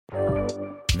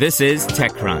This is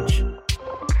TechCrunch.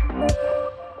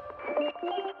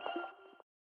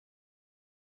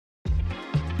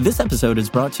 This episode is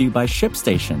brought to you by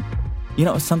ShipStation. You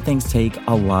know, some things take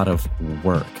a lot of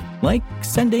work, like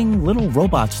sending little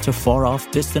robots to far-off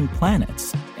distant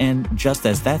planets. And just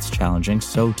as that's challenging,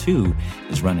 so too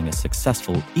is running a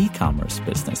successful e-commerce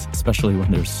business, especially when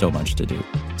there's so much to do.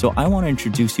 So I want to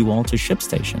introduce you all to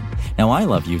ShipStation. Now, I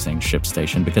love using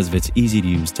ShipStation because of its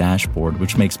easy-to-use dashboard,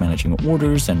 which makes managing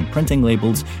orders and printing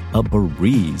labels a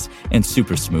breeze and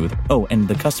super smooth. Oh, and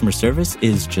the customer service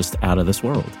is just out of this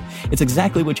world. It's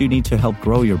exactly what you need to help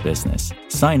grow your business.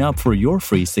 Sign up for your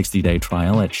free 60-day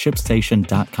trial at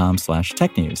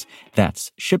shipstation.com/technews.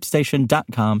 That's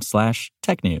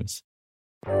shipstation.com/technews.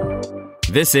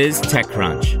 This is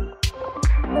TechCrunch.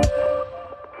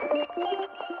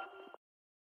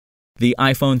 The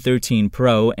iPhone 13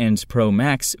 Pro and Pro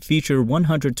Max feature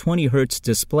 120Hz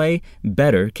display,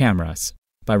 better cameras,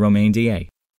 by Romain Dier.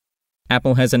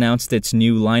 Apple has announced its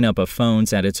new lineup of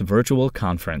phones at its virtual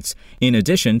conference. In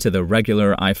addition to the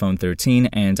regular iPhone 13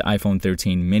 and iPhone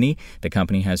 13 mini, the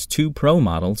company has two Pro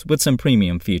models with some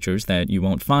premium features that you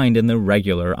won't find in the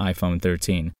regular iPhone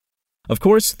 13. Of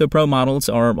course, the Pro models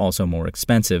are also more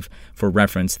expensive. For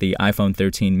reference, the iPhone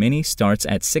 13 mini starts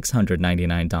at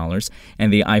 $699,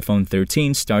 and the iPhone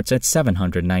 13 starts at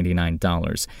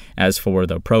 $799. As for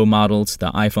the Pro models,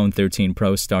 the iPhone 13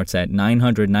 Pro starts at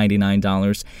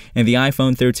 $999, and the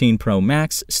iPhone 13 Pro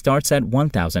Max starts at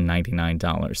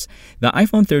 $1,099. The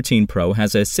iPhone 13 Pro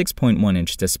has a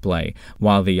 6.1-inch display,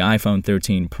 while the iPhone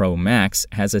 13 Pro Max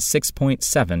has a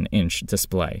 6.7-inch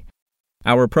display.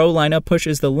 Our Pro lineup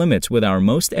pushes the limits with our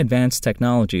most advanced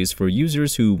technologies for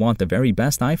users who want the very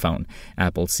best iPhone,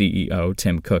 Apple CEO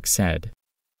Tim Cook said.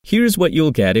 Here's what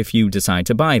you'll get if you decide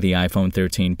to buy the iPhone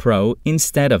 13 Pro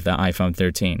instead of the iPhone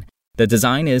 13. The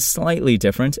design is slightly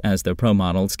different as the Pro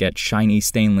models get shiny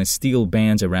stainless steel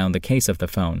bands around the case of the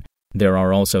phone. There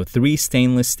are also 3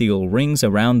 stainless steel rings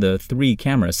around the 3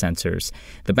 camera sensors.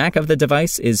 The back of the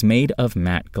device is made of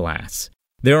matte glass.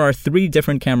 There are 3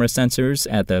 different camera sensors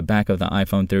at the back of the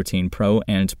iPhone 13 Pro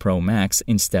and Pro Max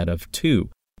instead of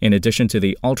 2. In addition to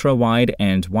the ultra-wide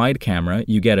and wide camera,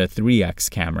 you get a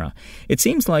 3x camera. It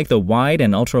seems like the wide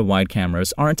and ultra-wide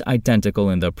cameras aren't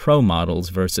identical in the Pro models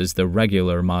versus the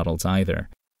regular models either.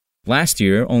 Last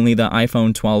year, only the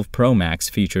iPhone 12 Pro Max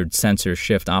featured sensor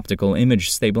shift optical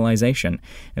image stabilization.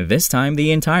 This time,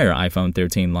 the entire iPhone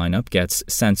 13 lineup gets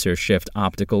sensor shift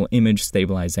optical image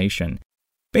stabilization.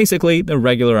 Basically, the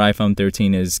regular iPhone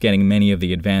 13 is getting many of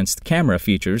the advanced camera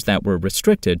features that were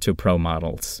restricted to Pro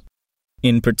models.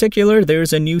 In particular,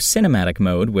 there's a new cinematic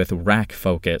mode with rack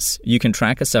focus. You can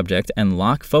track a subject and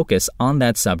lock focus on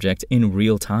that subject in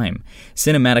real time.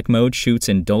 Cinematic mode shoots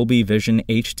in Dolby Vision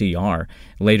HDR.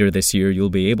 Later this year, you'll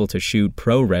be able to shoot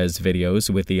ProRes videos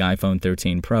with the iPhone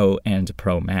 13 Pro and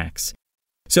Pro Max.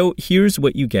 So here's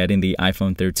what you get in the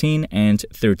iPhone 13 and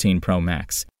 13 Pro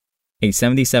Max. A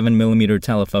 77mm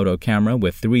telephoto camera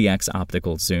with 3x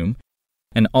optical zoom,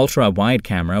 an ultra-wide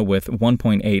camera with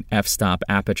 1.8 f-stop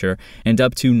aperture and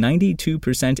up to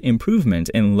 92% improvement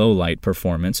in low-light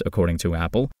performance, according to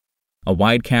Apple, a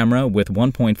wide camera with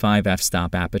 1.5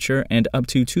 f-stop aperture and up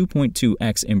to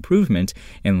 2.2x improvement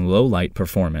in low-light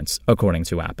performance, according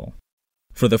to Apple.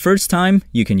 For the first time,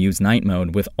 you can use night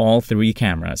mode with all 3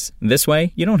 cameras. This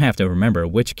way, you don't have to remember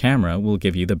which camera will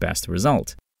give you the best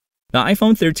result. The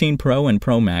iPhone 13 Pro and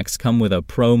Pro Max come with a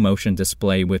Pro Motion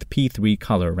display with P3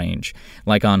 color range.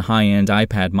 Like on high-end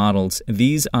iPad models,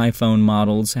 these iPhone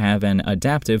models have an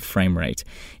adaptive frame rate.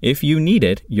 If you need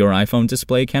it, your iPhone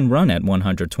display can run at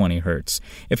 120 Hz.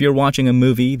 If you're watching a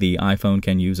movie, the iPhone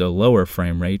can use a lower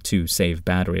frame rate to save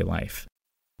battery life.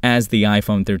 As the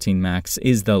iPhone 13 Max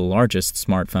is the largest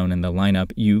smartphone in the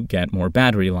lineup, you get more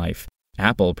battery life.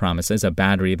 Apple promises a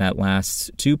battery that lasts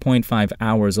 2.5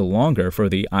 hours longer for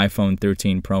the iPhone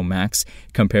 13 Pro Max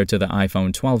compared to the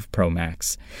iPhone 12 Pro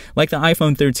Max. Like the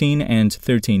iPhone 13 and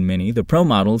 13 mini, the Pro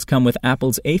models come with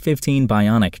Apple's A15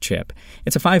 Bionic chip.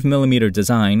 It's a 5mm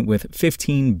design with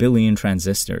 15 billion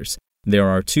transistors. There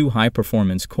are 2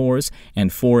 high-performance cores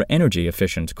and 4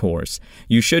 energy-efficient cores.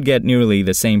 You should get nearly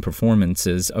the same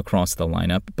performances across the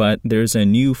lineup, but there's a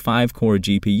new 5-core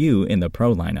GPU in the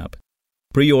Pro lineup.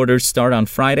 Pre-orders start on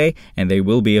Friday, and they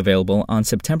will be available on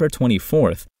September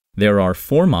 24th. There are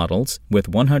 4 models with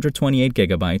 128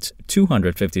 gigabytes,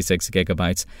 256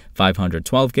 gigabytes,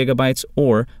 512 gigabytes,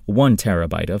 or 1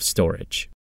 terabyte of storage.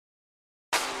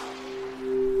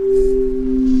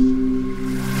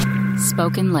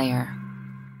 Spoken Layer.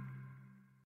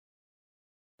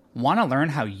 Want to learn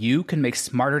how you can make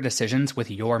smarter decisions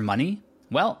with your money?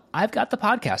 Well, I've got the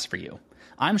podcast for you.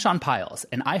 I'm Sean Piles,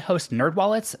 and I host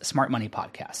NerdWallet's Smart Money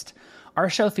Podcast. Our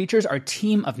show features our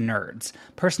team of nerds,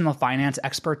 personal finance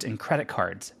experts in credit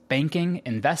cards, banking,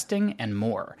 investing, and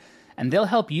more. And they'll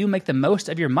help you make the most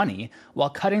of your money while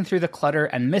cutting through the clutter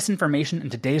and misinformation in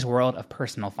today's world of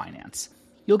personal finance.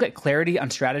 You'll get clarity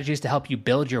on strategies to help you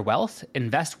build your wealth,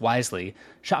 invest wisely,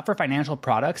 shop for financial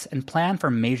products, and plan for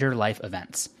major life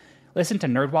events. Listen to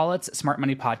NerdWallet's Smart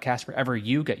Money Podcast wherever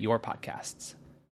you get your podcasts.